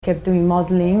Kept doing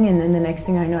modeling, and then the next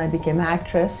thing I know I became an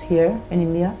actress here in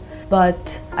India.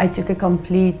 But I took a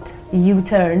complete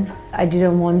U-turn. I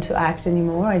didn't want to act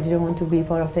anymore. I didn't want to be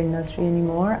part of the industry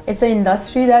anymore. It's an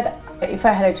industry that if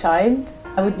I had a child,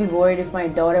 I would be worried if my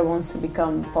daughter wants to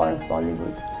become part of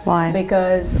Bollywood. Why?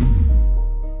 Because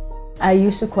I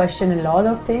used to question a lot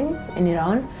of things in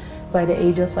Iran. By the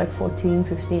age of like 14,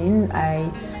 15,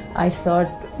 I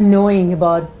started knowing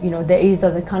about, there is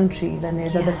other countries and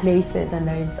there's other places and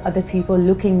there's other people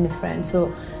looking different. So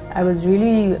I was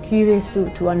really curious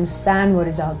to understand what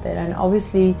is out there. And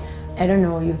obviously, I don't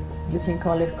know, you can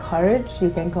call it courage, you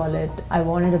can call it, I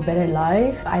wanted a better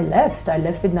life. I left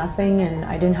with nothing and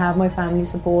I didn't have my family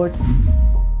support.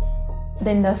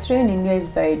 The industry in India is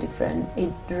very different.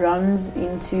 It runs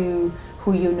into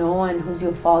who you know and who's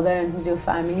your father and who's your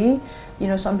family.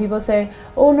 Some people say,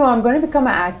 oh no, I'm going to become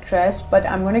an actress, but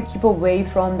I'm going to keep away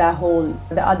from the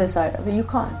other side of it. You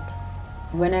can't.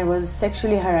 When I was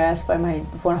sexually harassed by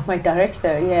one of my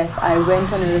director, yes, I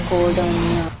went on a record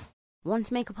on... Want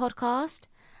to make a podcast?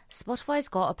 Spotify's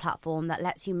got a platform that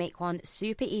lets you make one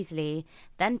super easily,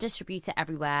 then distribute it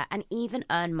everywhere and even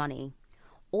earn money.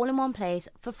 All in one place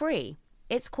for free.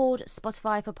 It's called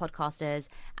Spotify for Podcasters,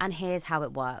 and here's how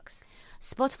it works.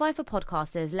 Spotify for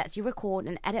Podcasters lets you record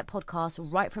and edit podcasts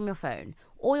right from your phone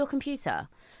or your computer.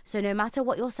 So no matter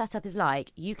what your setup is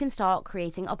like, you can start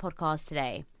creating a podcast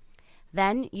today.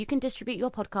 Then you can distribute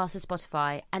your podcast to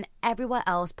Spotify and everywhere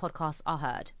else podcasts are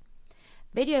heard.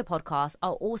 Video podcasts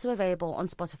are also available on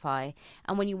Spotify,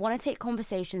 and when you want to take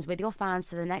conversations with your fans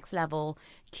to the next level,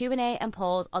 Q&A and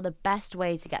polls are the best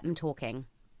way to get them talking.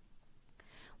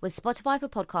 With Spotify for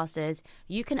Podcasters,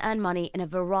 you can earn money in a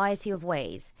variety of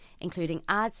ways, including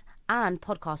ads and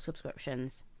podcast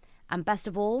subscriptions. And best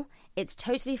of all, it's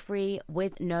totally free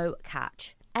with no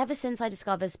catch. Ever since I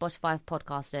discovered Spotify for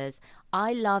Podcasters,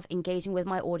 I love engaging with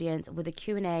my audience with the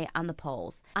Q&A and the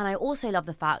polls. And I also love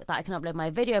the fact that I can upload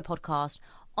my video podcast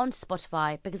onto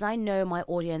Spotify because I know my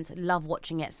audience love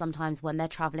watching it sometimes when they're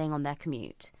traveling on their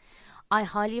commute. I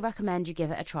highly recommend you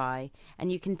give it a try,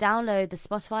 and you can download the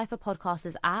Spotify for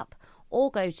Podcasters app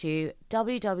or go to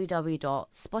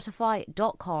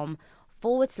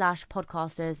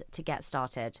www.spotify.com/podcasters to get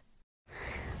started.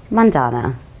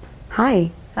 Mandana,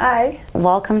 hi. Hi.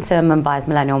 Welcome to Mumbai's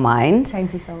Millennial Mind.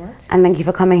 Thank you so much. And thank you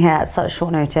for coming here at such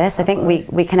short notice. I think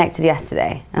we connected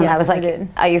yesterday. And yes, I was like,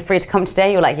 are you free to come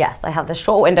today? You're like, yes, I have this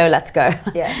short window, let's go.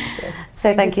 Yes.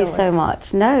 So thank you so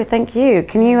much. No, thank you.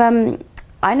 Can you...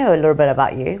 I know a little bit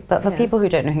about you, but for people who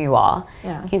don't know who you are,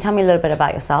 can you tell me a little bit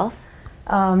about yourself?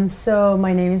 So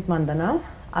my name is Mandana.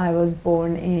 I was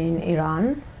born in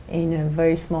Iran, in a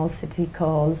very small city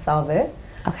called Salve.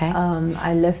 Okay.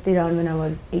 I left Iran when I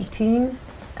was 18.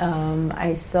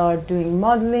 I started doing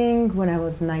modeling when I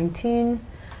was 19.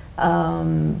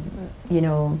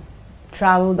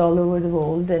 Traveled all over the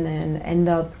world and then ended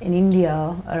up in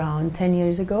India around 10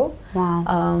 years ago. Wow.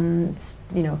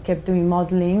 Kept doing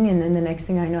modeling, and then the next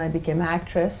thing I know I became an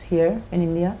actress here in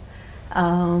India.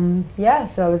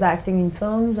 So I was acting in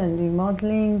films and doing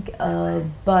modeling,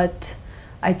 but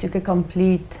I took a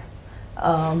complete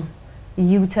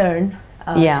U-turn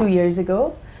 2 years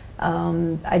ago.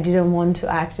 I didn't want to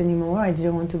act anymore. I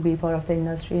didn't want to be part of the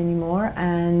industry anymore.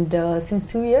 And since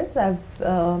 2 years,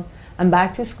 I'm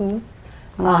back to school.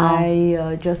 Wow.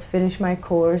 I just finished my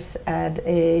course at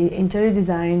a interior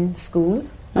design school,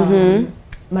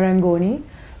 Marangoni,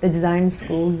 the design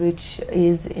school, which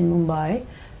is in Mumbai.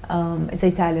 It's an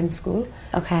Italian school.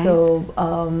 Okay. So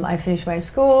I finished my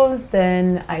school,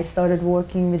 then I started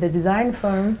working with a design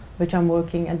firm, which I'm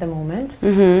working at the moment.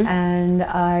 And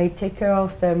I take care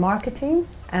of the marketing,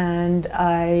 and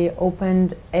I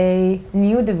opened a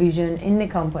new division in the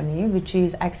company, which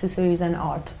is accessories and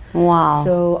art. Wow.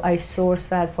 So I source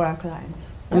that for our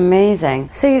clients. Amazing.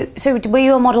 So were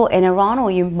you a model in Iran,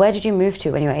 or where did you move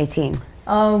to when you were 18?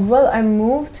 Well, I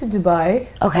moved to Dubai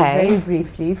very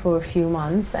briefly for a few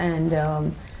months, and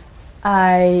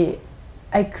I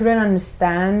couldn't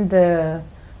understand the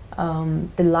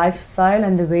lifestyle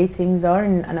and the way things are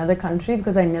in another country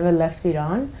because I never left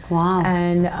Iran. Wow.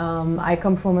 And I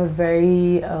come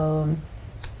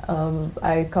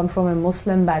from a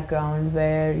Muslim background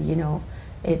where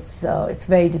it's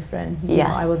very different.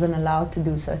 I wasn't allowed to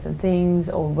do certain things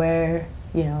or wear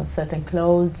certain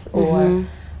clothes or.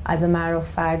 As a matter of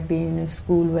fact, being in a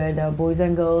school where there are boys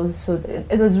and girls, so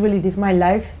it was really different. My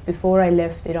life before I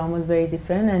left Iran was very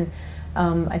different, and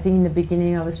I think in the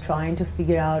beginning I was trying to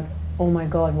figure out, oh my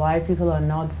God, why people are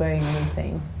not wearing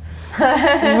anything.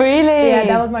 Really? Yeah,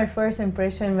 that was my first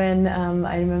impression when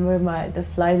I remember the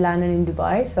flight landed in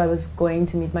Dubai. So I was going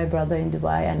to meet my brother in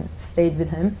Dubai and stayed with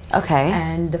him. Okay.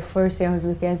 And the first thing I was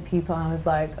looking at people, I was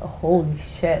like, holy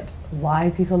shit,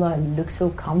 why people look so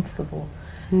comfortable.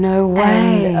 No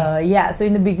way. And yeah, so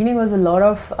in the beginning was a lot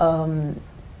of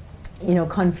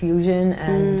confusion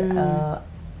and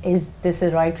is this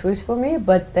the right choice for me?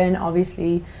 But then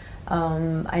obviously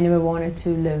I never wanted to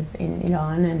live in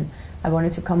Iran, and I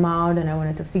wanted to come out and I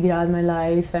wanted to figure out my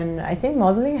life. And I think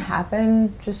modeling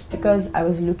happened just because I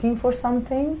was looking for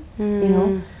something,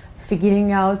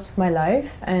 figuring out my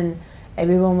life. And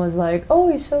everyone was like, oh,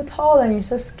 you're so tall and you're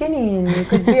so skinny and you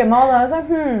could be a model. I was like,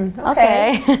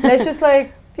 okay. Let's just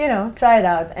try it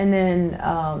out. And then,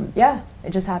 it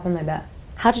just happened like that.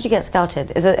 How did you get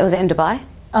scouted? Was it in Dubai?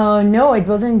 No, it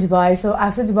wasn't in Dubai. So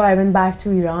after Dubai, I went back to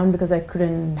Iran because I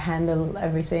couldn't handle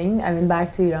everything. I went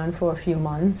back to Iran for a few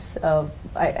months.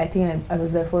 I think I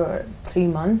was there for 3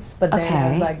 months. But then I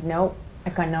was like, no,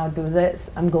 I can't now do this.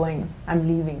 I'm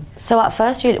leaving. So at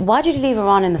first, why did you leave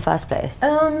Iran in the first place?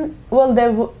 Well,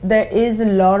 there is a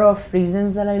lot of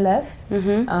reasons that I left.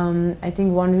 I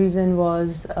think one reason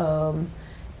was...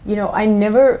 I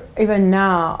never, even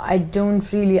now, I don't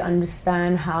really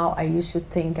understand how I used to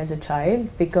think as a child,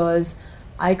 because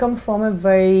I come from a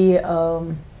very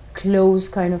close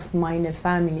kind of minded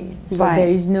family. So there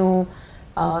is no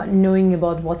knowing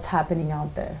about what's happening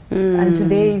out there. And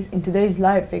in today's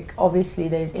life, obviously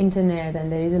there's internet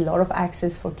and there is a lot of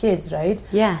access for kids, right?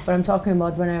 Yes. But I'm talking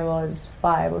about when I was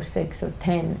 5 or 6 or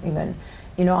 10 even.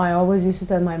 I always used to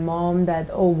tell my mom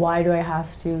that, oh, why do I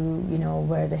have to,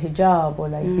 wear the hijab or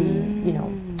be,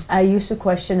 I used to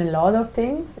question a lot of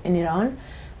things in Iran.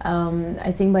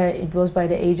 I think it was by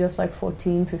the age of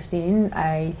 14, 15,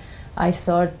 I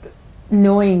started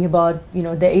knowing about,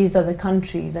 there is other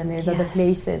countries and there's other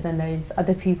places and there's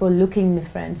other people looking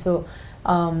different. So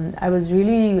I was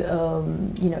really,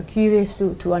 curious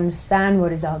to understand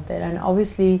what is out there. And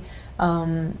obviously,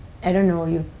 I don't know,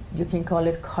 you can call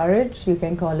it courage, you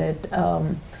can call it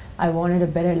I wanted a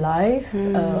better life.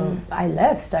 I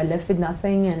left with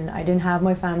nothing, and I didn't have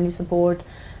my family support.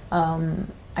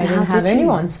 I didn't have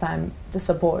anyone's the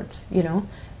support,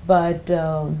 but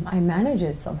I managed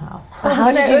it somehow. But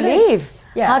how did you leave?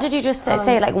 Yeah. How did you just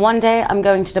say one day I'm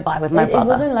going to Dubai with my brother? It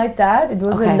wasn't like that. It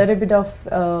was a little bit of,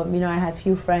 I had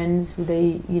few friends who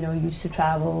they, used to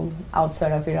travel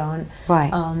outside of Iran.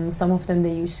 Right. Some of them,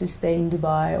 they used to stay in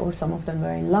Dubai, or some of them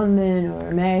were in London or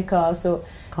America. So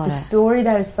the story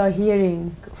that I started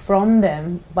hearing from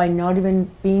them by not even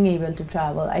being able to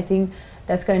travel, I think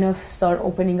that's kind of start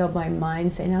opening up my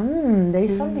mind, saying, there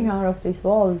is something out of these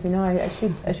walls, I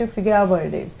should figure out what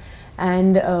it is.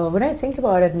 And when I think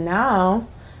about it now,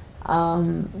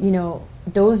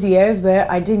 those years where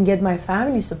I didn't get my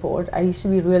family support, I used to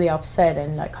be really upset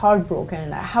and heartbroken,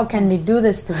 and how can they do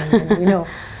this to me? And,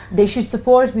 they should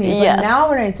support me. But now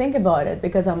when I think about it,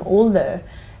 because I'm older,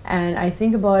 and I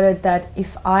think about it that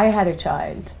if I had a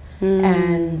child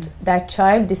and that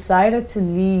child decided to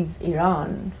leave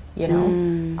Iran,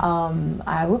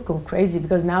 I would go crazy.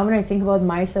 Because now when I think about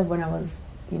myself when I was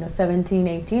 17,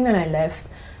 18 when I left,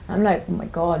 I'm like, oh my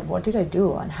God, what did I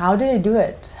do? And how did I do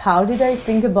it? How did I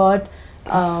think about,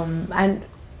 and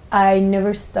I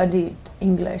never studied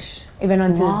English. Even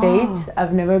until date,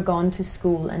 I've never gone to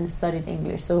school and studied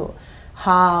English. So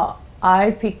how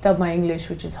I picked up my English,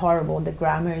 which is horrible. The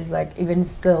grammar is even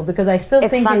still, because I still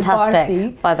think in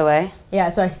Farsi. By the way. Yeah,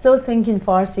 so I still think in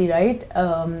Farsi, right?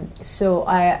 So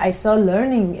I started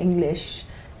learning English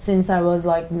since I was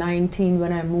 19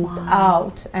 when I moved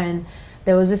out. And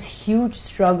there was this huge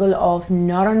struggle of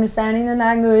not understanding the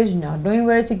language, not knowing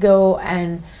where to go.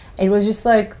 And it was just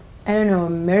I don't know, a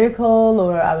miracle,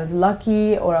 or I was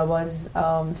lucky, or I was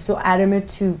so adamant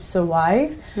to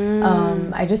survive.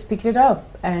 I just picked it up.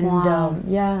 And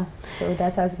so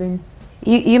that has been.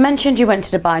 You mentioned you went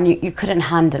to Dubai and you couldn't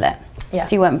handle it. Yeah.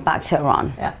 So you went back to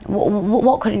Iran. Yeah.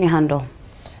 What couldn't you handle?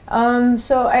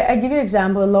 So I give you an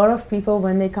example. A lot of people,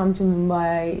 when they come to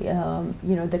Mumbai,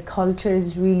 the culture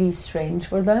is really strange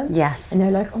for them. Yes. And they're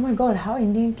like, oh my God, how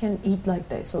Indian can eat like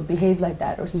this or behave like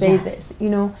that or say this,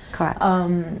 Correct.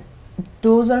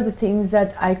 Those are the things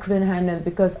that I couldn't handle,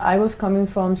 because I was coming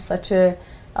from such a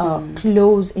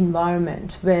close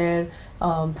environment where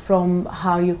from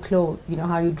how you clothe,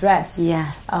 how you dress,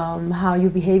 how you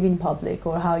behave in public,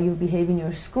 or how you behave in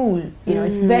your school,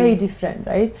 it's very different,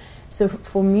 right? So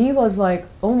for me, it was like,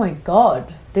 oh my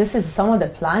God, this is some other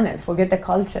planet. Forget the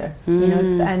culture,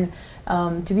 and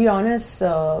To be honest,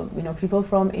 people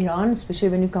from Iran, especially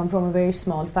when you come from a very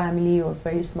small family or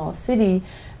very small city,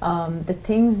 the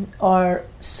things are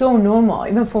so normal,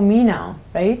 even for me now,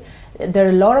 right? There are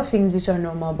a lot of things which are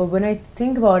normal, but when I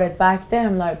think about it back then,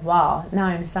 I'm like, wow, now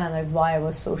I understand like why I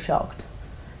was so shocked.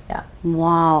 Yeah.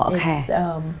 Wow, okay. It's,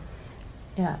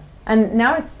 yeah. And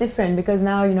now it's different because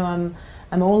now,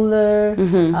 I'm older.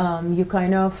 You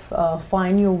kind of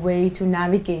find your way to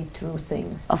navigate through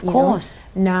things. Of course.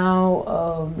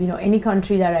 Now, any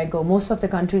country that I go, most of the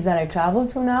countries that I travel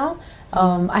to now,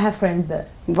 I have friends there.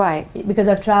 Right. Because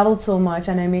I've traveled so much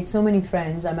and I made so many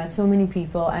friends. I met so many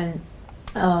people, and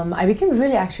I became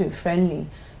really actually friendly.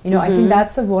 I think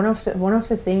that's one of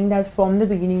the things that from the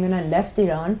beginning when I left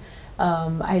Iran,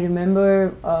 I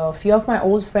remember a few of my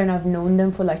old friends, I've known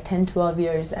them for like 10, 12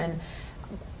 years, and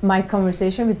my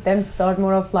conversation with them started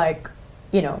more of like,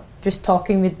 just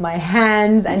talking with my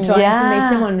hands and trying to make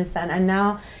them understand. And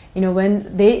now,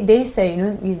 when they say,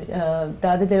 the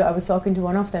other day I was talking to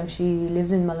one of them, she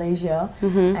lives in Malaysia,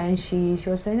 and she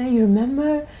was saying, hey, you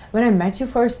remember when I met you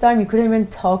first time, you couldn't even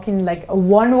talk in like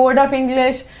one word of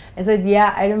English? I said,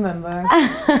 yeah, I remember.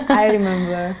 I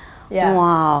remember. Yeah.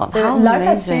 Wow. So how life amazing.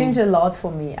 has changed a lot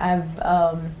for me.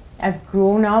 I've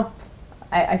grown up.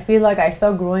 I feel like I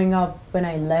started growing up when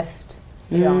I left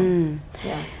Iran.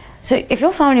 Yeah. So if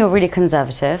your family were really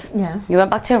conservative, you went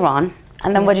back to Iran,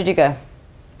 and then where did you go?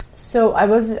 So I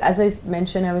was, as I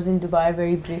mentioned, I was in Dubai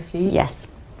very briefly. Yes.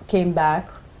 Came back,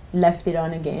 left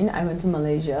Iran again. I went to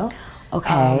Malaysia.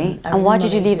 Okay. And why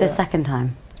did you leave the second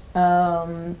time?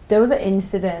 There was an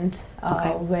incident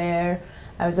where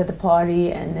I was at the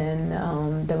party, and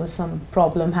then there was some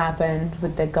problem happened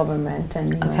with the government,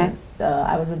 and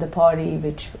I was at the party,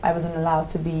 which I wasn't allowed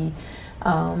to be.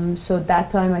 So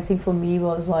that time, I think for me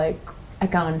was like, I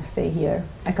can't stay here.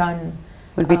 I can't.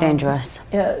 Would be dangerous.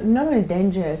 Not only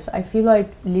dangerous. I feel like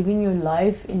living your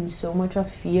life in so much of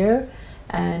fear,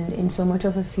 and in so much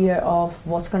of a fear of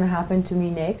what's going to happen to me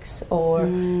next, or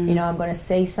I'm going to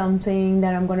say something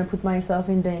that I'm going to put myself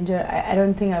in danger. I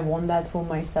don't think I want that for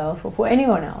myself or for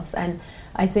anyone else. And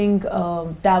I think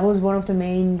that was one of the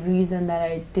main reasons that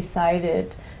I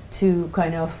decided to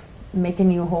kind of make a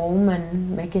new home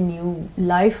and make a new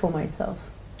life for myself.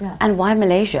 Yeah. And why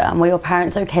Malaysia? And were your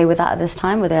parents okay with that at this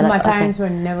time? Were they like, my parents were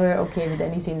never okay with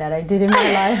anything that I did in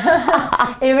my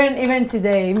life. even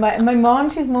today. My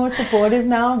mom, she's more supportive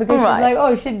now because she's like,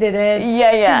 oh, she did it.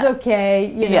 She's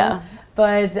okay, know.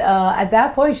 But at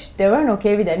that point, they weren't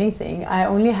okay with anything. I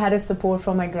only had a support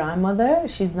from my grandmother.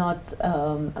 She's not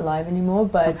alive anymore,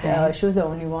 but she was the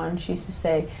only one. She used to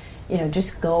say,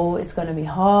 just go. It's going to be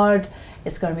hard.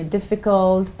 It's going to be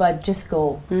difficult, but just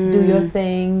go. Do your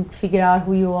thing. Figure out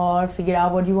who you are. Figure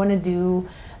out what you want to do.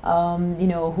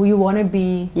 Who you want to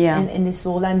be in this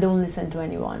world, and don't listen to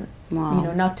anyone.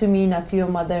 Wow. Not to me, not to your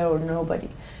mother, or nobody.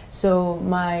 So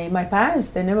my parents,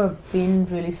 they never been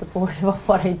really supportive of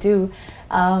what I do.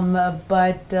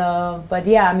 But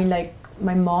yeah, I mean, like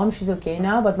my mom, she's okay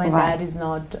now, but my dad is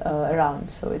not around,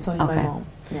 so it's only my mom.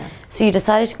 Yeah. So you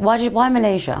decided, why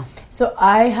Malaysia? So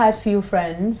I had few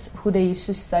friends who they used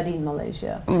to study in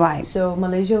Malaysia. Right. So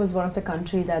Malaysia was one of the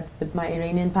countries that with my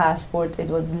Iranian passport, it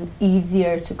was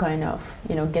easier to kind of,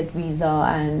 get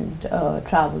visa and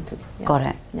travel to. Yeah. Got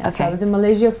it. Yeah. Okay. So I was in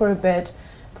Malaysia for a bit,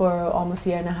 for almost a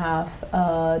year and a half.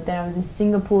 Then I was in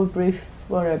Singapore brief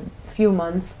for a few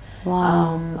months.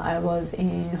 Wow. I was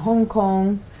in Hong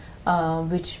Kong,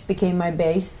 which became my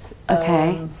base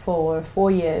for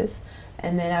 4 years.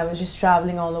 And then I was just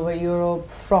traveling all over Europe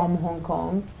from Hong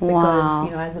Kong because,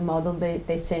 as a model,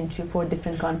 they sent you for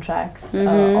different contracts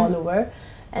all over.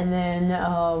 And then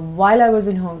while I was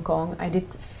in Hong Kong, I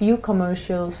did few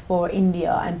commercials for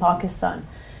India and Pakistan.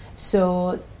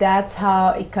 So that's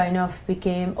how it kind of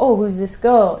became, oh, who's this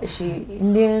girl? Is she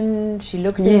Indian? She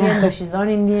looks Indian, but she's not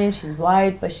Indian. She's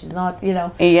white, but she's not,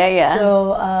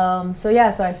 So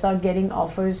I started getting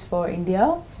offers for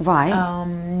India. Right.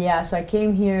 So I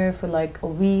came here for like a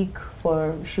week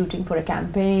for shooting for a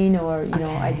campaign, or,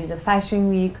 I did a fashion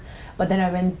week. But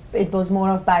then it was more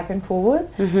of back and forward.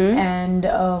 And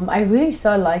I really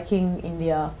started liking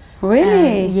India.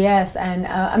 Really? And yes, and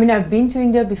I mean, I've been to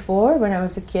India before when I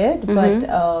was a kid, but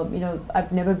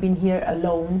I've never been here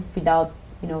alone without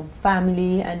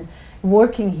family and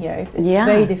working here. It's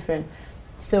very different.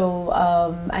 So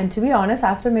and to be honest,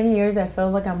 after many years, I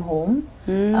felt like I'm home.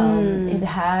 It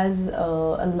has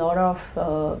a lot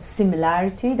of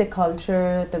similarity, the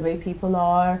culture, the way people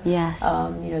are. Yes.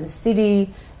 The city.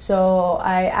 So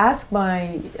I asked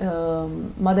my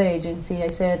mother agency, I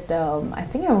said, I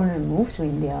think I want to move to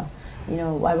India.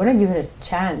 I want to give it a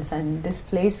chance, and this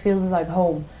place feels like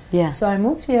home. Yeah. So I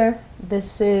moved here.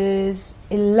 This is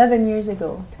 11 years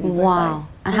ago, to be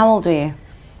precise. And how old were you?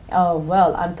 Oh,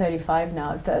 well, I'm 35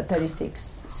 now, 36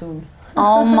 soon.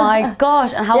 Oh my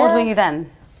gosh. And how old were you then?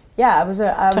 Yeah, I was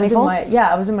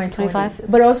in my 20s. 25?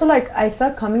 But also, like, I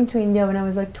started coming to India when I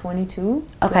was like 22,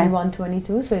 Okay. 21,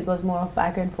 22, so it was more of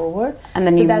back and forward. And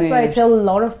then so you that's why I moved. tell a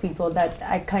lot of people that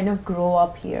I kind of grow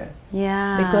up here.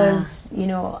 Yeah. Because,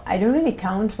 I don't really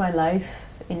count my life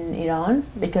in Iran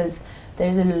because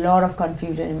there's a lot of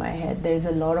confusion in my head. There's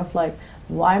a lot of like,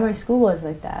 why my school was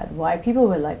like that, why people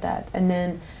were like that. And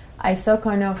then I start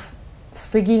kind of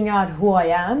figuring out who I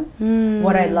am,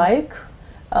 what I like,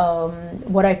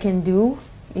 what I can do,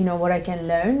 what I can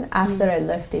learn after I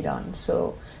left Iran.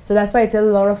 So that's why I tell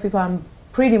a lot of people I'm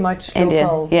pretty much Indian.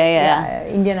 local. Yeah.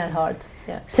 Indian at heart.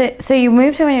 Yeah. So you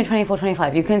moved here when you were 24,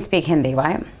 25. You couldn't speak Hindi,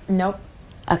 right? Nope.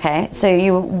 Okay. So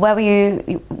where were you?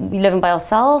 You living by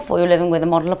yourself, or you were living with a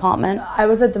model apartment? I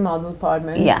was at the model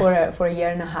apartment Yes. for a year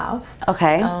and a half.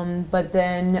 Okay. But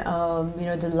then,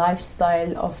 the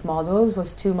lifestyle of models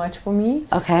was too much for me.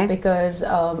 Okay. Because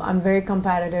I'm very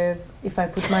competitive. If I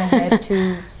put my head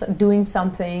to doing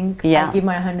something, Yeah. I give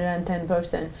my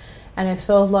 110%. And I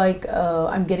felt like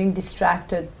I'm getting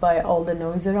distracted by all the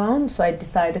noise around. So I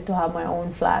decided to have my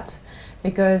own flat.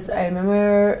 Because I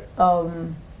remember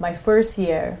my first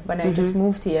year when I just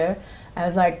moved here, I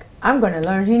was like, I'm going to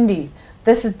learn Hindi.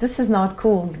 This is not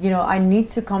cool. I need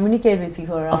to communicate with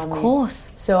people around me. Of course.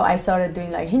 So I started doing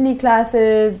like Hindi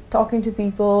classes, talking to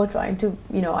people, trying to,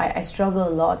 I struggle a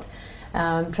lot,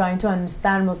 trying to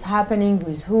understand what's happening,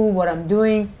 who's who, what I'm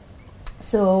doing.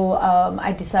 So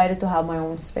I decided to have my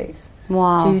own space.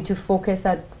 Wow. To focus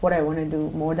at what I want to do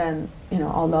more than,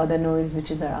 all the other noise which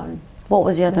is around. What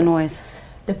was the other noise?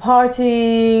 The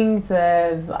partying,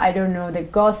 the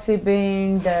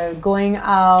gossiping, the going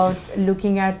out,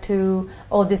 looking at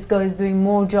this girl is doing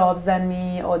more jobs than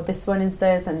me, or this one is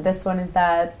this and this one is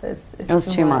that. It was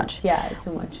too much. Yeah, it's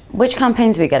too much. Which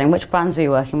campaigns were you getting? Which brands were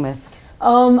you working with?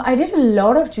 I did a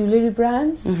lot of jewelry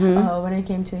brands when I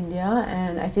came to India,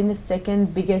 and I think the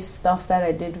second biggest stuff that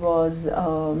I did was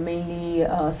mainly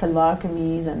salwar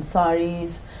kameez and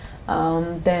saris.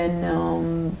 Then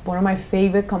one of my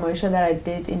favorite commercial that I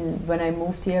did when I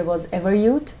moved here was Ever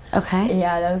Youth. Okay.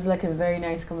 Yeah, that was like a very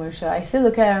nice commercial. I still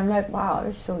look at it, I'm like, wow, I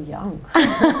was so young.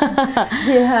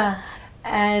 Yeah.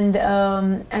 And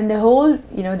the whole,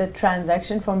 the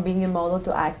transaction from being a model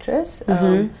to actress,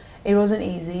 it wasn't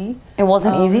easy. It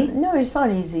wasn't easy? No, it's not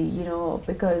easy,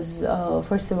 because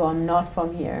first of all, I'm not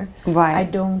from here. Right. I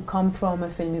don't come from a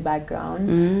filmy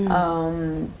background.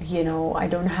 I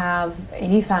don't have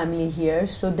any family here.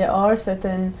 So there are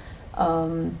certain...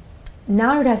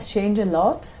 now it has changed a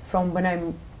lot from when I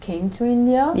came to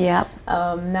India. Yeah.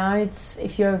 Now it's,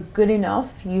 if you're good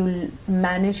enough, you'll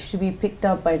manage to be picked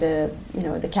up by the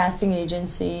casting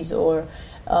agencies, or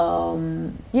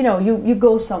you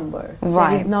go somewhere.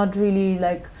 Right. It is not really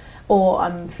like, oh,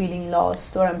 I'm feeling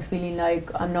lost, or I'm feeling like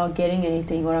I'm not getting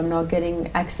anything, or I'm not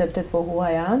getting accepted for who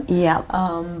I am. Yeah.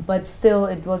 But still,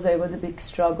 it was a big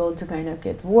struggle to kind of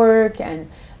get work, and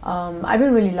I've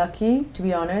been really lucky, to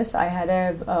be honest. I had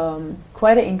a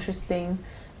quite an interesting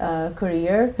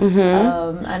career,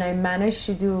 and I managed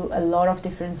to do a lot of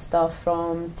different stuff,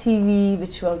 from TV,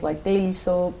 which was like daily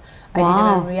soap. I did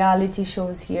even reality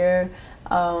shows here.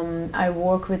 I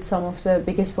work with some of the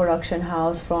biggest production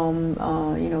house from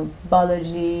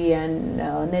Balaji and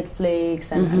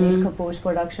Netflix and Anil Kapoor's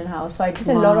production house. So I did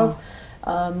a lot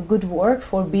of good work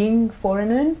for being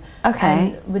foreigner.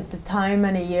 Okay. And with the time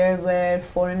and a year where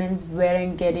foreigners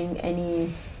weren't getting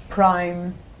any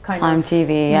prime kind Time of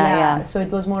TV, yeah. So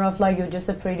it was more of like, you're just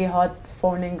a pretty hot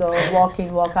foreign girl, walk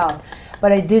in, walk out.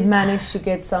 But I did manage to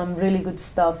get some really good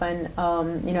stuff, and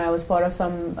I was part of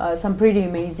some pretty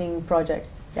amazing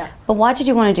projects. Yeah. But why did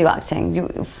you want to do acting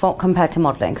compared to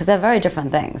modeling? Because they're very different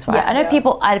things, right? Yeah, I know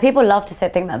people love to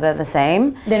think that they're the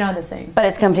same. They're not the same. But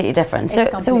it's completely different.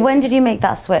 So when did you make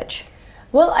that switch?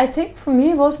 Well, I think for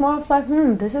me it was more of like,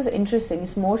 this is interesting.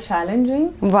 It's more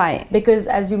challenging. Right. Because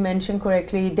as you mentioned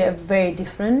correctly, they're very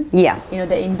different. Yeah.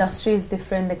 The industry is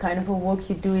different. The kind of work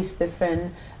you do is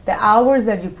different. The hours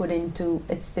that you put into,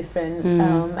 it's different.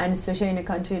 And especially in a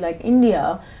country like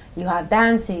India, you have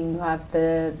dancing, you have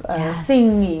the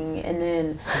singing, and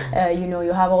then,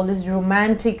 you have all this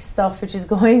romantic stuff which is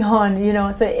going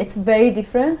on, so it's very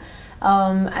different.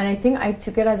 And I think I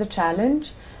took it as a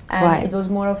challenge. And it was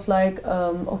more of like,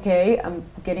 okay, I'm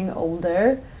getting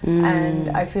older, and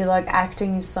I feel like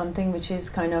acting is something which is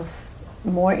kind of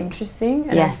more interesting.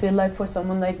 And I feel like for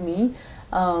someone like me,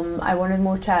 I wanted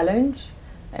more challenge.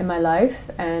 in my life,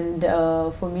 and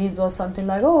for me it was something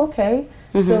like, oh, okay,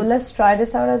 so let's try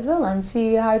this out as well and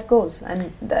see how it goes.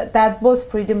 And that was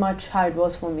pretty much how it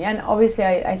was for me. And obviously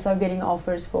I started getting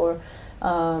offers for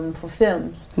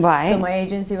films. Right. So my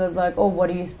agency was like, oh, what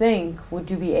do you think? Would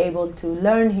you be able to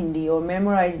learn Hindi or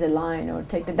memorize the line or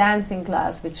take the dancing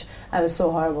class, which I was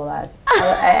so horrible at.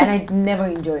 And I never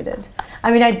enjoyed it.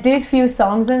 I mean, I did few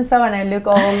songs and stuff, and I look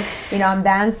all, I'm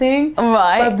dancing.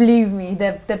 Right. But believe me,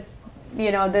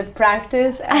 the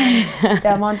practice and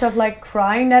the amount of like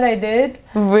crying that I did.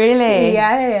 Really?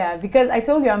 Yeah. Because I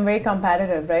told you I'm very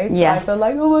competitive, right? So yes. I felt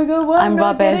like, oh my God, why I'm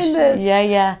not rubbish. getting this?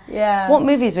 Yeah. What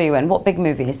movies were you in? What big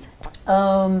movies?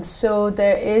 So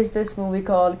there is this movie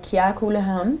called Kya Kule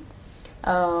Hum.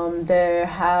 There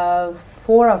have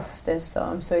 4 of this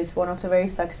film, so it's one of the very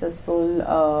successful,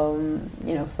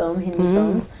 Hindi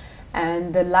films.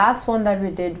 And the last one that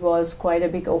we did was quite a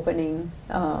big opening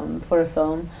for a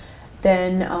film.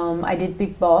 Then I did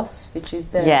Big Boss, which is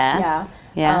the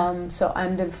so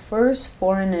I'm the first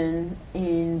foreigner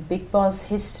in Big Boss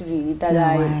history that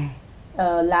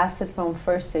lasted from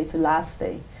first day to last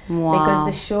day. Wow. Because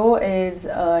the show is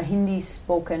Hindi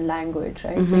spoken language,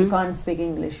 right? So you can't speak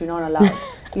English. You're not allowed.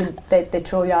 They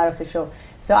throw you out of the show.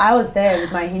 So I was there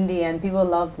with my Hindi, and people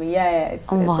loved me.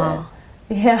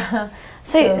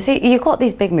 So you got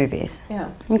these big movies.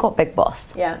 Yeah. You got Big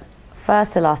Boss. Yeah.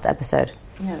 First to last episode.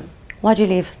 Yeah. Why'd you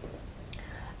leave?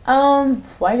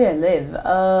 Why did I leave?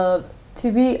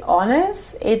 To be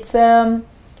honest, it's an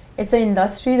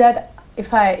industry that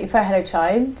if I had a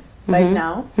child right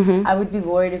now, I would be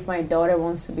worried if my daughter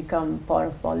wants to become part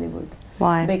of Bollywood.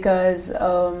 Why? Because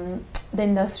the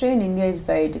industry in India is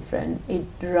very different. It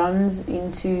runs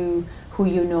into who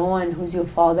you know and who's your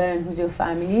father and who's your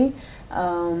family.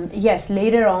 Yes,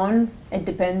 later on, it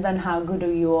depends on how good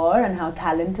you are and how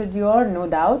talented you are, no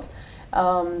doubt.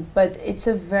 But it's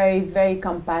a very, very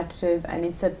competitive, and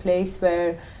it's a place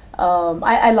where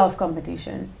I love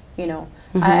competition,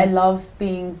 I love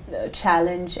being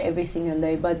challenged every single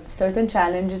day, but certain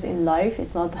challenges in life,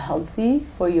 it's not healthy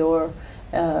for your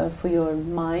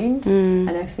mind.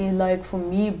 And I feel like for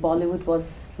me, Bollywood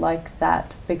was like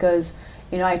that, because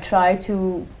I try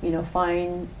to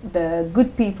find the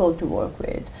good people to work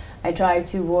with. I try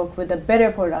to work with a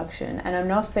better production, and I'm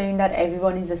not saying that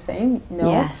everyone is the same. No.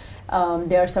 Yes.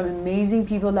 There are some amazing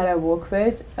people that I work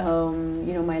with.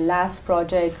 My last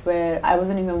project, where I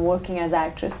wasn't even working as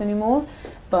actress anymore,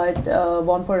 but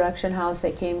one production house,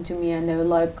 they came to me and they were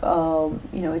like,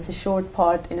 it's a short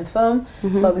part in a film,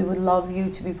 but we would love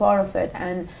you to be part of it.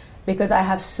 And because I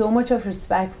have so much of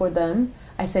respect for them,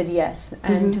 I said yes.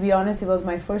 And to be honest, it was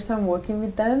my first time working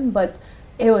with them, but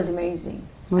it was amazing.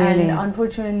 Really? And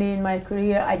unfortunately, in my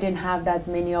career, I didn't have that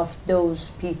many of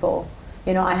those people.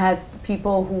 I had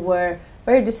people who were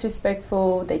very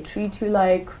disrespectful. They treat you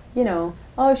like,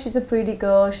 oh, she's a pretty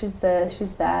girl, she's this,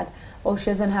 she's that. Oh, she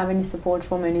doesn't have any support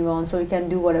from anyone, so we can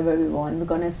do whatever we want. We're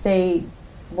going to say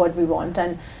what we want.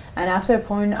 And after a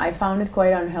point, I found it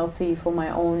quite unhealthy for my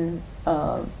own,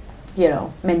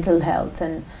 mental health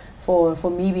and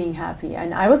for me being happy.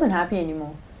 And I wasn't happy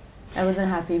anymore. I wasn't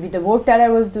happy with the work that I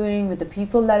was doing, with the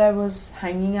people that I was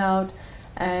hanging out.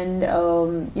 And,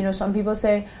 some people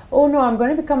say, oh, no, I'm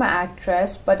going to become an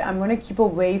actress, but I'm going to keep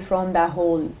away from that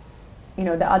whole,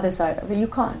 the other side of it. You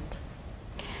can't.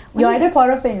 You're either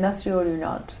part of the industry or you're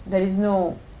not. There is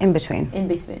no... In between.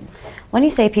 When you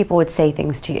say people would say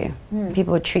things to you,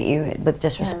 people would treat you with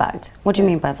disrespect, what do you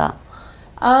mean by that?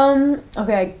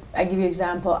 Okay, I give you an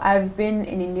example. I've been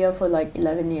in India for like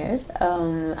 11 years.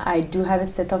 I do have a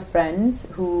set of friends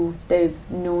who they've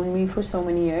known me for so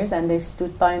many years and they've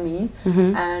stood by me.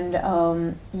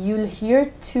 And you'll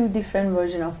hear 2 different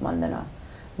versions of Mandana.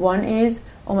 One is,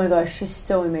 oh my gosh, she's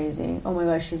so amazing. Oh my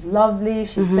gosh, she's lovely.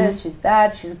 She's this, she's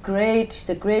that. She's great. She's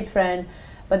a great friend.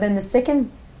 But then the second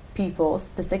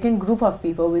group of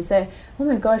people will say, oh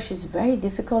my gosh, she's very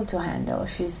difficult to handle.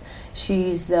 She's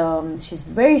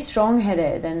very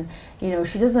strong-headed, and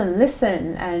she doesn't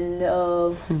listen, and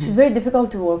she's very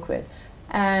difficult to work with.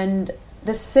 And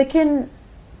the second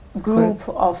group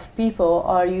of people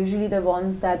are usually the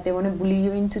ones that they want to bully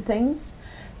you into things.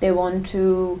 They want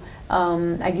to,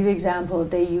 I give you an example,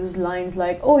 they use lines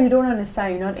like, oh, you don't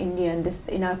understand, you're not Indian. This,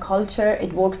 in our culture,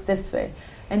 it works this way.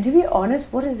 And to be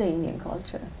honest, what is the Indian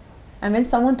culture? And when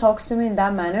someone talks to me in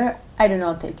that manner, I do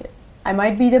not take it. I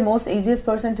might be the most easiest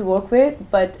person to work with,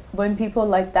 but when people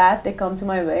like that, they come to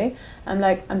my way, I'm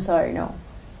like, I'm sorry, no.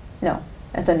 No,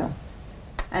 that's a no.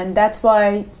 And that's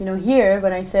why, here,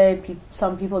 when I say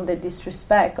some people that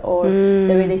disrespect or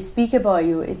the way they speak about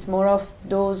you, it's more of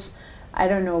those, I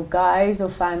don't know, guys or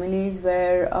families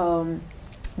where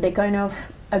they kind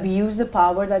of abuse the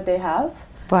power that they have.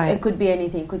 Right. It could be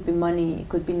anything. It could be money. It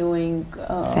could be knowing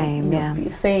Fame,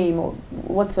 fame or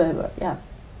whatsoever. Yeah.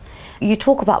 You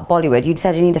talk about Bollywood. You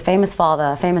said you need a famous father,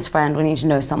 a famous friend, or you need to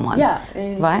know someone. Yeah, you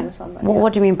need right? to know someone.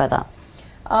 What do you mean by that?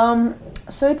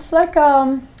 So it's like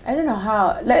I don't know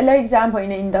how. Like example, in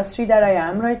the industry that I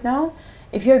am right now,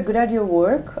 if you're good at your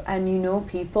work and you know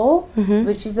people,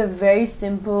 which is a very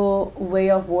simple way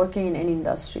of working in any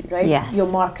industry, right? Yes. Your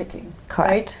marketing.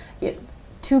 Correct. Right?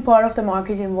 Two part of the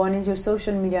marketing. One is your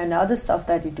social media and the other stuff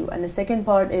that you do, and the second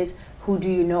part is who do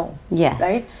you know. Yes.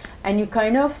 Right. And you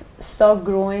kind of start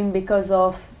growing because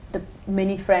of the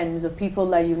many friends or people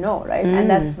that you know, right? And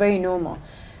that's very normal.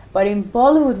 But in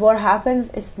Bollywood, what happens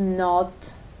is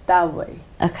not that way.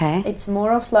 Okay. It's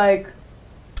more of like,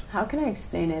 how can I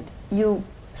explain it? You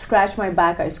scratch my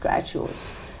back, I scratch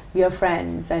yours. We are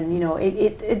friends, and you know,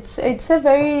 it's a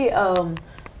very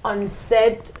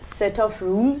unsaid set of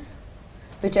rules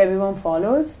which everyone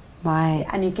follows. Right.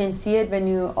 And you can see it when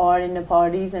you are in the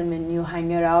parties and when you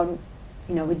hang around,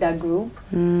 you know, with that group,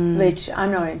 which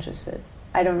I'm not interested.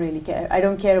 I don't really care. I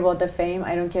don't care about the fame.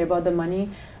 I don't care about the money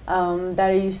that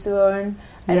I used to earn.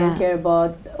 I don't care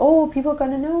about, people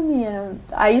gonna know me.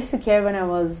 I used to care when I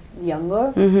was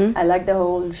younger. I like the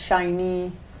whole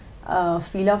shiny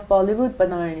feel of Bollywood, but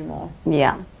not anymore.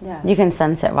 Yeah. Yeah. You can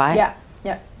sense it, right? Yeah.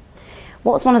 Yeah.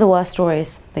 What was one of the worst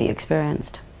stories that you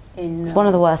experienced? It's one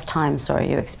of the worst times,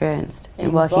 you experienced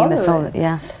in working Bollywood. in the film.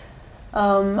 Yeah.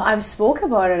 I've spoke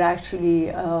about it actually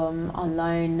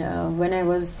online when I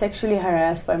was sexually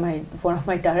harassed by one of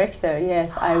my director.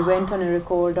 Yes, I went on a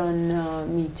record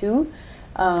on Me Too.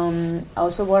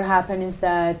 Also, what happened is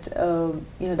that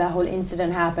that whole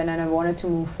incident happened, and I wanted to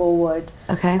move forward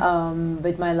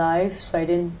with my life, so I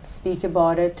didn't speak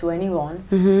about it to anyone.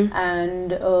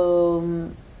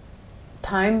 And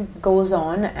time goes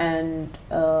on, and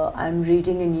I'm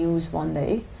reading the news one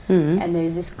day, and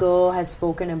there's this girl has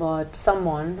spoken about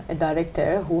someone, a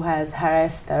director, who has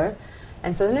harassed her,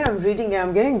 and suddenly I'm reading it,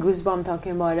 I'm getting goosebumps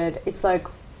talking about it. It's like,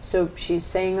 so she's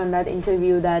saying on that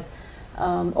interview that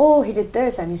he did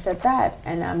this and he said that,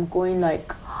 and I'm going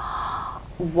like,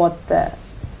 what the,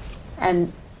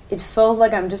 and it felt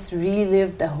like I'm just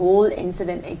relived the whole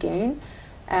incident again.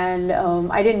 And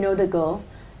I didn't know the girl,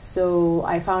 so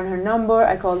I found her number,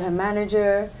 I called her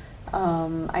manager,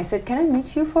 I said, can I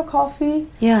meet you for coffee?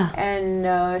 Yeah.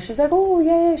 And she's like, oh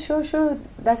yeah, sure,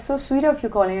 that's so sweet of you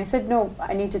calling. I said, no,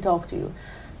 I need to talk to you.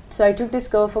 So I took this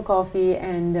girl for coffee,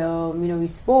 and we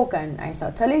spoke, and I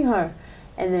started telling her,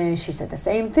 and then she said the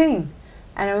same thing,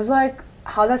 and I was like,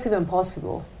 how that's even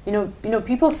possible? You know,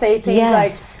 people say things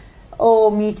like, oh,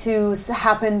 Me Too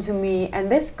happened to me, and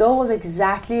this girl was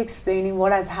exactly explaining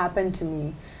what has happened to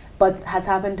me, but has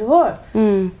happened to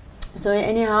her. So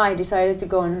anyhow, I decided to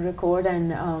go on record,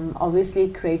 and obviously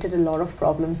created a lot of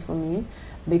problems for me,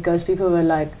 because people were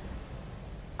like,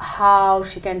 how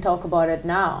she can talk about it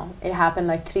now? It happened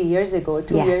like 3 years ago,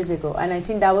 2 years ago. And I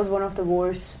think that was one of the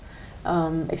worst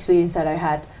experience that I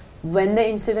had when the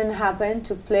incident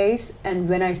took place, and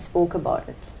when I spoke about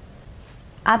it.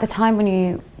 At the time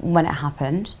when it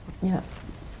happened,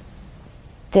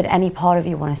 did any part of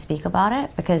you want to speak about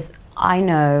it? Because I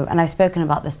know, and I've spoken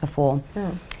about this before,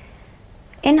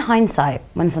 in hindsight,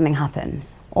 when something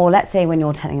happens, or let's say when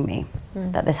you're telling me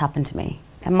that this happened to me,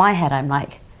 in my head I'm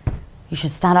like, you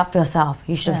should stand up for yourself,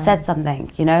 you should have said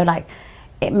something, like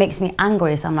it makes me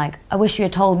angry. So I'm like, I wish you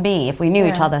had told me if we knew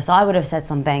each other, so I would have said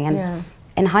something. And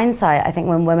in hindsight, I think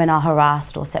when women are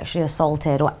harassed or sexually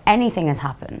assaulted or anything has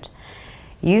happened,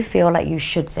 you feel like you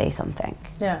should say something.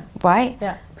 Yeah. Right?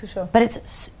 Yeah, for sure. But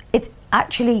it's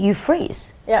actually, you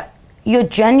freeze. Yeah. You're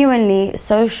genuinely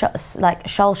so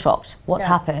shell-shocked what's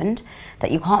happened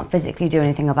that you can't physically do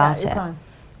anything about it. Can't.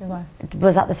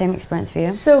 Was that the same experience for you?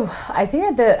 So I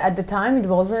think at the time it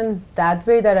wasn't that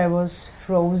way, that I was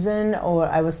frozen or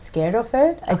I was scared of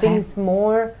it. I think it's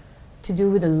more to do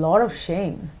with a lot of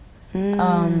shame.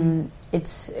 It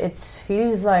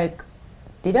feels like,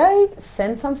 did I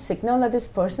send some signal that this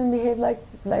person behaved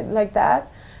like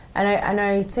that? And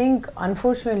I think,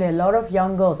 unfortunately, a lot of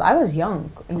young girls, I was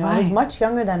young, I was much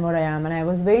younger than what I am, and I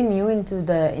was very new into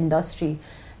the industry.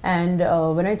 And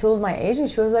when I told my agent,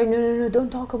 she was like, no,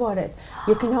 don't talk about it.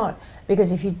 You cannot.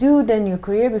 Because if you do, then your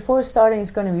career before starting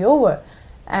is going to be over.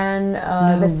 And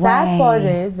the sad part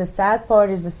is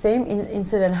the same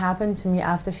incident happened to me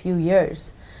after a few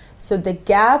years. So the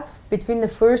gap between the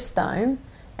first time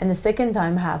and the second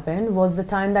time happened was the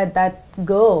time that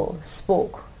girl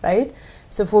spoke, right?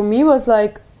 So for me, it was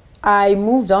like, I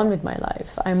moved on with my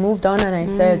life. I moved on, and I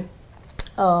said,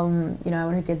 I want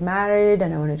to get married,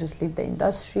 and I want to just leave the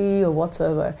industry or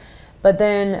whatsoever. But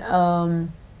then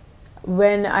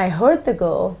when I heard the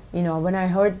girl, when I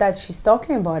heard that she's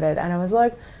talking about it, and I was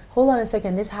like, hold on a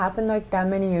second, this happened like that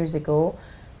many years ago.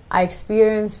 I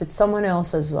experienced with someone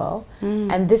else as well.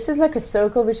 And this is like a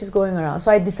circle which is going around. So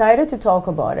I decided to talk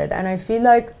about it. And I feel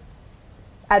like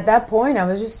at that point,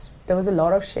 there was a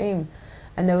lot of shame.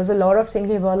 And there was a lot of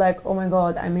thinking about like, oh my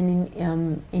God, I'm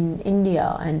in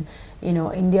India. And,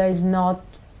 India is not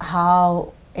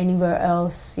how anywhere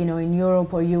else, in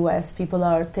Europe or US, people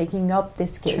are taking up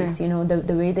this case. True.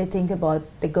 The way they think about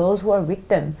the girls who are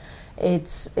victim.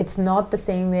 It's not the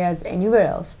same way as anywhere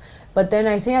else. But then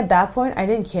I think at that point, I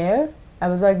didn't care. I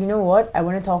was like, you know what? I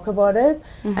want to talk about it.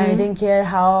 And I didn't care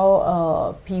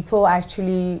how people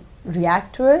actually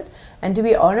react to it. And to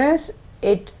be honest,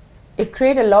 it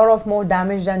created a lot of more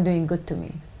damage than doing good to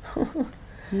me.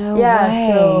 No way.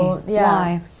 So, yeah.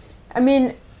 Why? I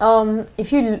mean,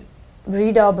 if you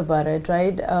read up about it,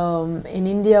 right? In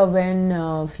India, when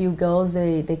a few girls,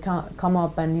 they come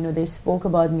up and, they spoke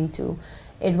about Me Too,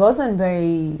 it wasn't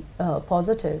very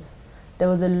positive. There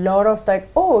was a lot of like,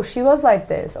 oh, she was like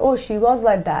this. Oh, she was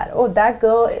like that. Oh, that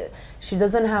girl, she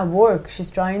doesn't have work. She's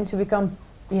trying to become,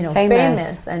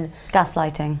 famous. And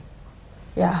gaslighting.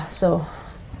 Yeah, so.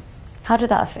 How did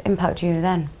that impact you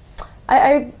then?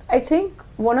 I think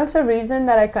one of the reasons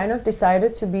that I kind of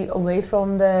decided to be away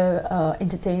from the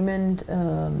entertainment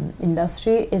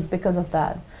industry is because of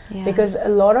that. Yeah. Because a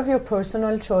lot of your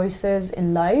personal choices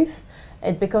in life,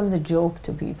 it becomes a joke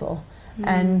to people.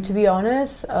 And to be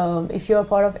honest, if you're a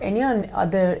part of any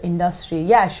other industry,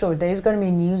 yeah, sure, there is going to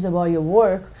be news about your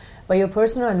work, but your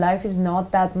personal life is not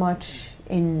that much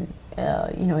in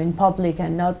public,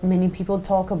 and not many people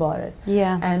talk about it.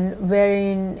 Yeah. And where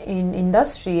in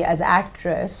industry, as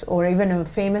actress or even a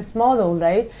famous model,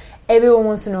 right, everyone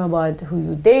wants to know about who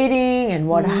you're dating and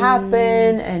what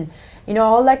happened, and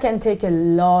all that can take a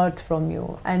lot from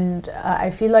you. And I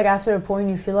feel like after a point,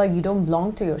 you feel like you don't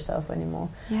belong to yourself anymore.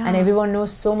 Yeah. And everyone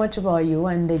knows so much about you,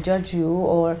 and they judge you,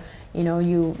 or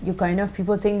you kind of,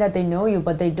 people think that they know you,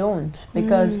 but they don't,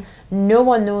 because no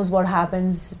one knows what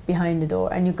happens behind the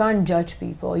door, and you can't judge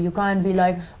people. You can't be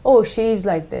like, oh, she's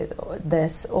like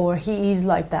this, or he is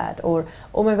like that, or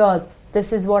oh my God,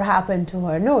 this is what happened to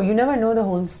her. No, you never know the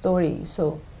whole story.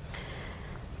 So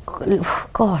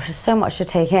gosh, there's so much to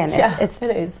take in. It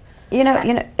is.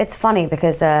 It's funny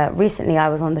because recently I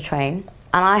was on the train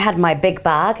and I had my big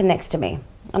bag next to me,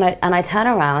 and I turn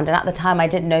around, and at the time I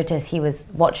didn't notice he was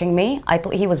watching me. I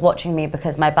thought he was watching me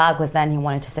because my bag was there and he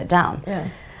wanted to sit down. Yeah.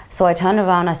 So I turned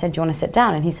around, I said, do you want to sit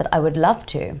down? And he said, I would love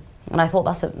to. And I thought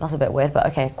that's a bit weird, but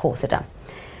okay, cool, sit down.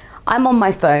 I'm on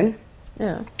my phone,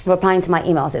 replying to my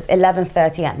emails. It's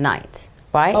 11:30 at night.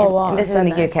 Right? Oh, wow. And this is in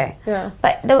the UK. Yeah.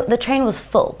 But the train was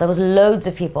full. There was loads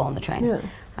of people on the train. Yeah.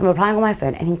 I'm replying on my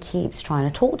phone, and he keeps trying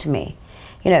to talk to me.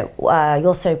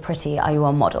 You're so pretty. Are you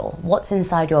a model? What's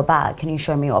inside your bag? Can you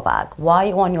show me your bag? Why are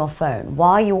you on your phone?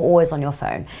 Why are you always on your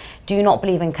phone? Do you not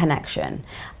believe in connection?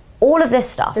 All of this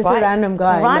stuff, It's right? a random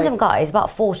guy. Random guy. He's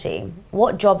about 40.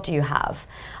 What job do you have?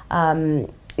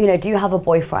 Do you have a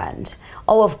boyfriend?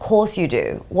 Oh, of course you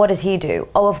do. What does he do?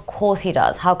 Oh, of course he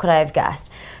does. How could I have guessed?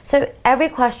 So every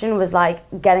question was like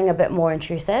getting a bit more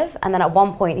intrusive. And then at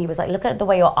one point he was like, look at the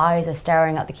way your eyes are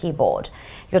staring at the keyboard.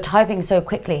 You're typing so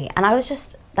quickly. And I was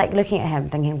just like looking at him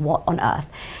thinking, what on earth?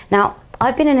 Now,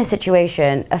 I've been in a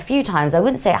situation a few times, I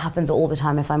wouldn't say it happens all the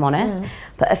time if I'm honest,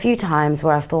 but a few times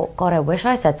where I've thought, God, I wish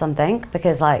I said something,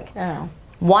 because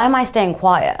why am I staying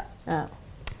quiet?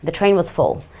 The train was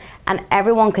full. And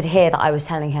everyone could hear that I was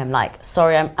telling him like,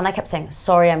 sorry, and I kept saying,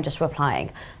 sorry, I'm just replying.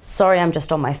 Sorry, I'm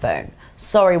just on my phone.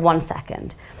 Sorry, 1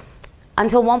 second.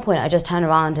 Until one point I just turned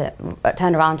around to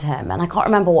him, and I can't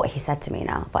remember what he said to me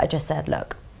now, but I just said,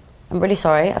 look, I'm really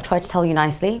sorry. I've tried to tell you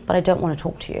nicely, but I don't want to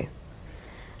talk to you.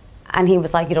 And he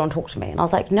was like, you don't want to talk to me. And I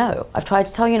was like, no, I've tried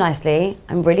to tell you nicely.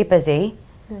 I'm really busy.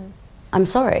 I'm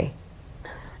sorry.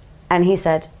 And he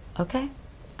said, okay.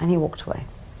 And he walked away.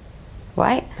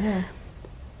 Right? Yeah.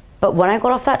 But when I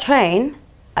got off that train,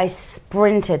 I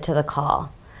sprinted to the car.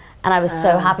 And I was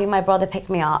so happy my brother picked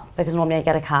me up, because normally I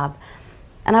get a cab.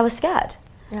 And I was scared.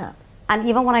 Yeah. And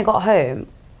even when I got home,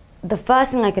 the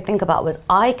first thing I could think about was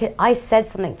I said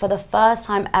something for the first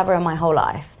time ever in my whole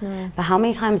life. But how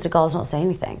many times do girls not say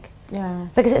anything? Yeah.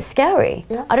 Because it's scary.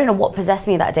 Yeah. I don't know what possessed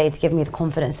me that day to give me the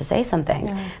confidence to say something.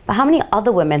 Yeah. But how many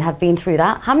other women have been through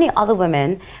that? How many other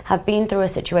women have been through a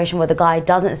situation where the guy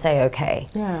doesn't say okay?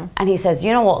 Yeah. And he says,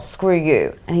 you know what, screw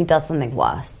you. And he does something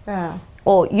worse. Yeah.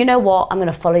 Or, you know what, I'm going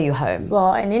to follow you home.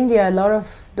 Well, in India, a lot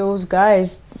of those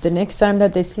guys, the next time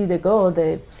that they see the girl,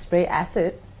 they spray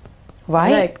acid.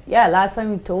 Right? Like, yeah, last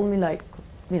time you told me, like,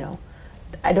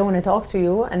 I don't want to talk to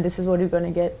you, and this is what you're going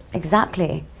to get.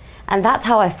 Exactly. And that's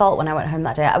how I felt when I went home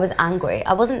that day. I was angry.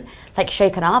 I wasn't like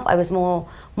shaken up. I was more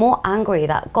angry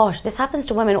that, gosh, this happens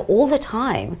to women all the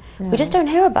time. Yeah. We just don't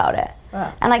hear about it.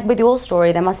 Yeah. And like with your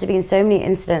story, there must have been so many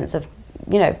incidents of,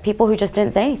 you know, people who just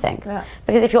didn't say anything. Yeah.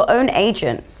 Because if your own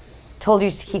agent told you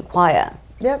to keep quiet,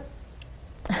 yep.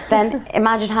 then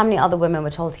imagine how many other women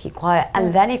were told to keep quiet.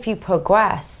 And then if you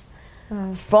progress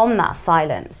from that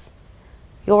silence,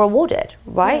 you're rewarded,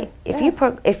 right?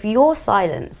 If your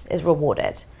silence is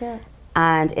rewarded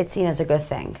and it's seen as a good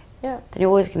thing, then you're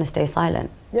always going to stay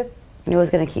silent. Yep. And you're always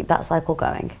going to keep that cycle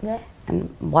going. Yeah.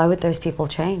 And why would those people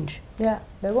change? Yeah,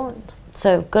 they won't.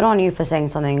 So good on you for saying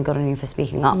something, good on you for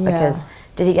speaking up, because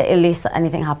did he get at least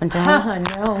anything happen to him?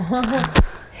 No.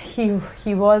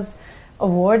 he was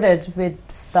awarded with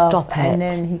stuff and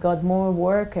then he got more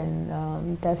work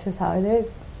and that's just how it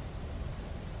is.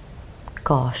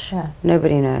 Gosh,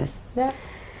 nobody knows. Yeah.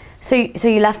 So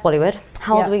you left Bollywood.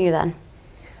 How old were you then?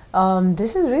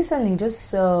 This is recently,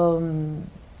 just 2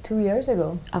 years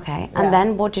ago. Okay, and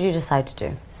then what did you decide to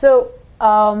do? So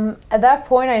at that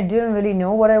point, I didn't really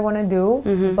know what I want to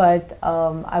do, but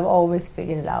I've always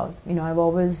figured it out. You know, I've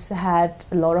always had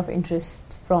a lot of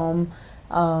interest from.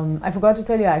 I forgot to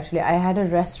tell you actually, I had a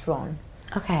restaurant.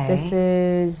 Okay. This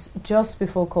is just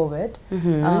before COVID.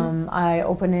 I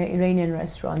opened an Iranian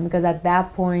restaurant because at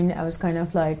that point I was kind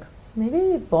of like,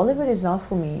 maybe Bollywood is not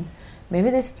for me. Maybe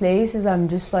this place is, I'm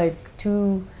just like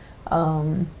too,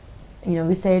 you know,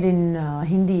 we say it in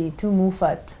Hindi, too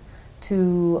mufat,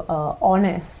 too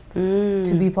honest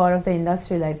to be part of the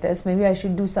industry like this. Maybe I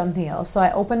should do something else. So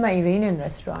I opened my Iranian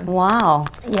restaurant. Wow.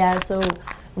 Yeah, so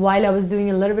while I was doing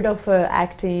a little bit of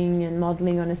acting and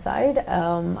modeling on the side,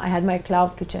 I had my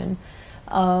cloud kitchen,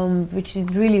 which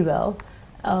did really well.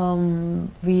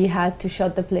 We had to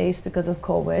shut the place because of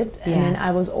COVID, and then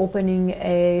I was opening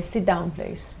a sit-down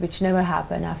place, which never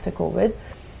happened after COVID.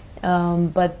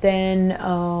 But then,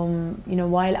 you know,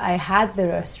 while I had the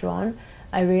restaurant,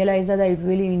 I realized that I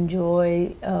really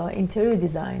enjoy interior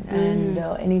design and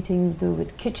anything to do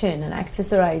with kitchen and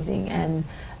accessorizing and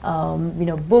you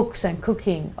know, books and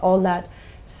cooking, all that.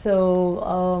 So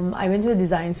I went to a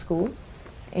design school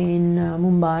in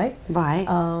Mumbai. Right.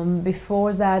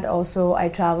 Before that, also I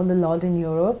traveled a lot in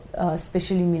Europe,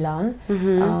 especially Milan.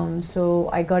 So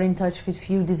I got in touch with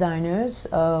few designers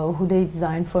who they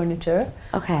design furniture.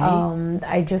 Okay.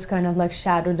 I just kind of like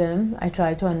shadow them. I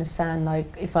try to understand like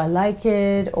if I like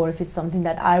it or if it's something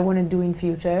that I want to do in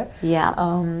future. Yeah.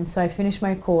 So I finished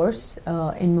my course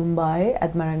in Mumbai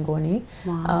at Marangoni.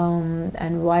 Wow.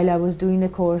 And while I was doing the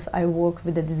course, I worked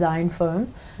with a design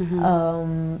firm,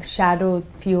 shadowed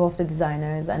few of the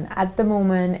designers, and at the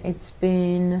moment it's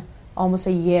been almost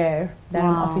a year that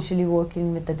I'm officially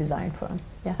working with the design firm.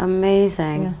 Yeah.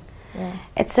 Amazing. Yeah.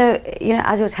 It's so, you know,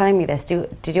 as you're telling me this,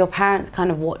 did your parents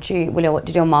kind of watch you,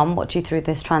 did your mum watch you through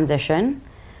this transition,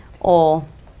 or?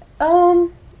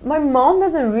 My mom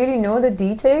doesn't really know the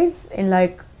details in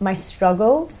like my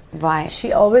struggles. Right.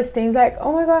 She always thinks like,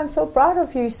 oh my God, I'm so proud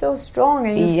of you, you're so strong,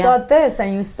 and you start this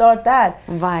and you start that.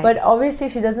 Right. But obviously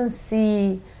she doesn't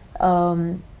see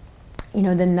you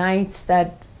know, the nights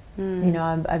that you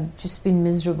know I've just been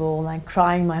miserable, like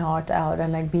crying my heart out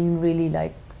and like being really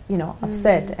like, you know,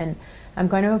 upset. And I'm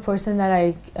kind of a person that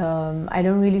I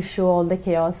don't really show all the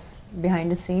chaos behind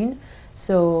the scene.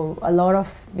 So a lot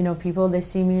of, you know, people, they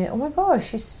see me, oh my gosh,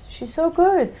 she's so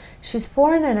good, she's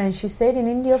foreigner and she stayed in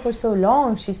India for so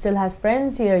long, she still has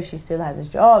friends here, she still has a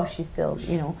job, she's still,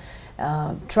 you know,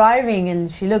 thriving, and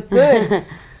she looked good.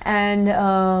 And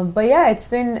but yeah, it's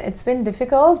been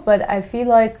difficult, but I feel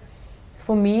like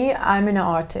for me, I'm an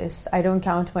artist. I don't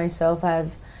count myself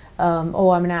as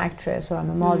oh, I'm an actress or I'm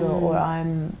a model or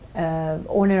I'm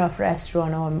owner of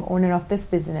restaurant or I'm owner of this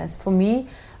business. For me,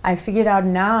 I figured out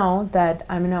now that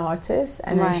I'm an artist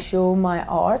and I show my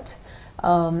art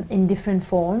in different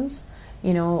forms,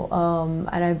 you know,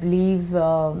 and I believe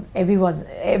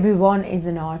everyone is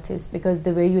an artist, because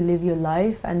the way you live your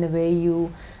life and the way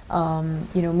you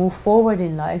you know, move forward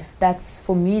in life, that's,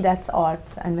 for me, that's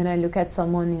art. And when I look at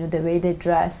someone, you know, the way they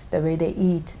dress, the way they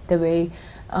eat, the way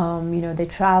you know, they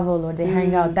travel or they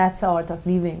hang out, that's the art of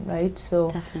living, right?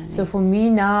 So so for me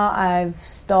now, I've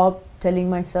stopped telling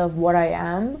myself what I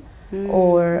am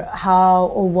or how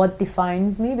or what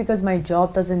defines me, because my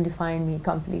job doesn't define me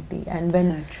completely. And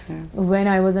when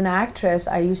I was an actress,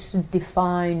 I used to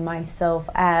define myself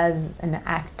as an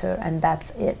actor, and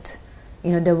that's it.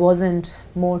 You know, there wasn't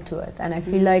more to it. And I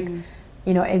feel like,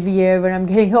 you know, every year when I'm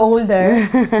getting older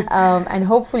and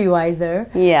hopefully wiser,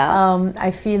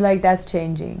 I feel like that's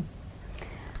changing.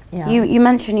 Yeah. You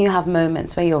mentioned you have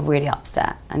moments where you're really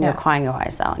upset and you're crying your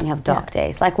eyes out and you have dark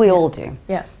days, like we all do.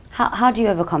 Yeah. How do you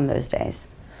overcome those days?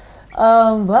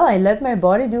 Well, I let my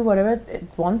body do whatever it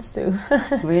wants to.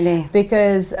 Really?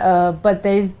 Because, but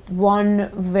there's one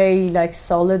very like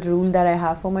solid rule that I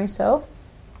have for myself.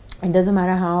 It doesn't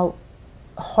matter how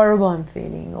horrible I'm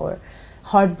feeling or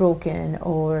heartbroken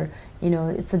or, you know,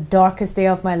 it's the darkest day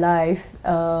of my life,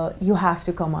 you have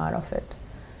to come out of it.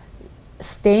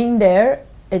 Staying there,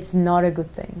 it's not a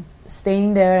good thing.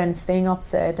 Staying there and staying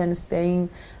upset and staying,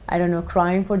 I don't know,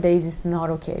 crying for days is not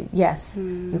okay. Yes,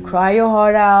 you cry your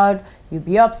heart out, you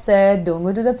be upset, don't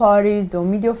go to the parties, don't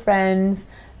meet your friends,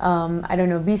 I don't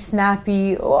know, be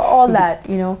snappy, all that,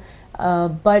 you know,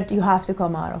 but you have to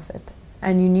come out of it.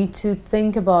 And you need to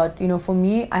think about, you know, for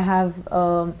me, I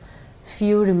have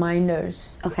few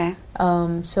reminders. Okay.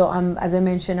 So as I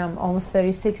mentioned, I'm almost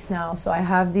 36 now, so I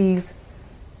have these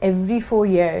every 4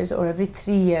 years or every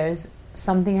 3 years,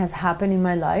 something has happened in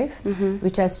my life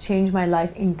which has changed my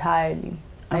life entirely,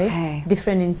 right? Okay.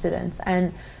 Different incidents.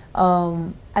 And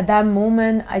at that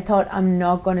moment, I thought I'm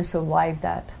not going to survive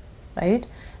that, right?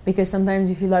 Because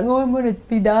sometimes you feel like, oh, I'm going to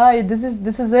be died. This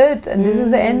is it, and this is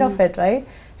the end of it, right?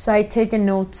 So I take a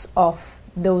notes of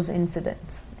those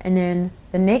incidents, and then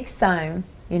the next time,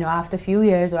 you know, after a few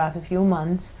years or after a few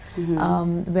months,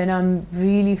 when I'm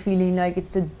really feeling like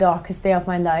it's the darkest day of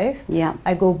my life,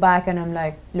 I go back and I'm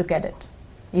like, look at it.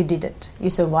 You did it. You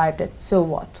survived it. So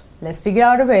what? Let's figure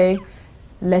out a way.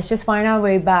 Let's just find our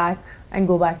way back and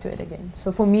go back to it again.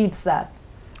 So for me, it's that.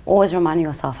 Always remind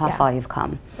yourself how far you've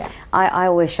come. Yeah. I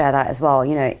always share that as well.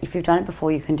 You know, if you've done it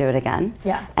before, you can do it again.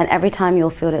 Yeah. And every time you'll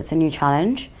feel it's a new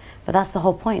challenge, but that's the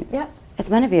whole point. Yeah. It's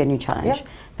meant to be a new challenge.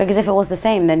 Because if it was the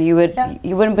same, then you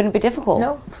wouldn't be difficult.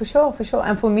 No, for sure.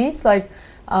 And for me, it's like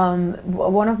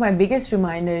one of my biggest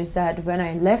reminders that when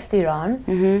I left Iran,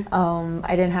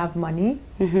 I didn't have money.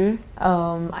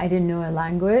 I didn't know a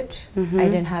language. I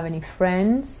didn't have any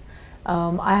friends.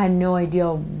 I had no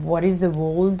idea what is the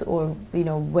world, or, you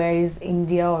know, where is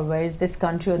India, or where is this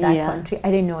country or that country.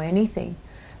 I didn't know anything,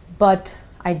 but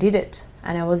I did it,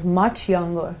 and I was much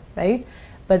younger, right?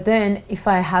 But then if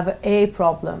I have a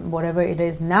problem, whatever it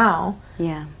is now,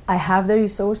 I have the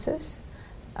resources.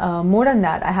 More than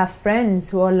that, I have friends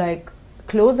who are like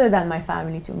closer than my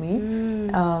family to me.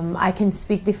 I can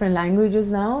speak different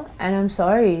languages now, and I'm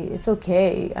sorry, it's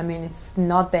okay. I mean, it's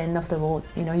not the end of the world.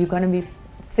 You know, you're going to be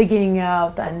figuring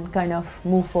out and kind of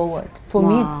move forward. For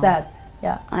me, it's that.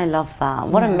 Yeah. I love that.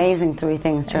 What amazing 3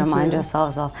 things to remind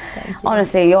yourselves of. Thank you.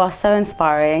 Honestly, you are so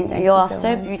inspiring. Thank you are so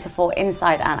so much. beautiful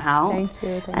inside and out. Thank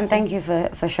you. And thank you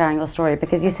for sharing your story,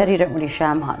 because you said you don't really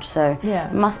share much. So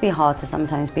it must be hard to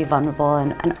sometimes be vulnerable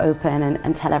and open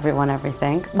and tell everyone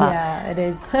everything. But it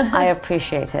is. I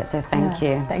appreciate it. So thank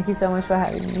you. Thank you so much for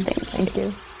having me. Thank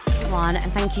you. Everyone,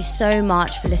 and thank you so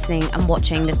much for listening and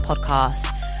watching this podcast.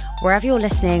 Wherever you're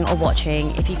listening or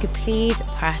watching, if you could please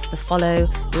press the follow,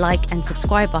 like and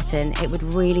subscribe button, it would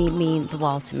really mean the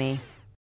world to me.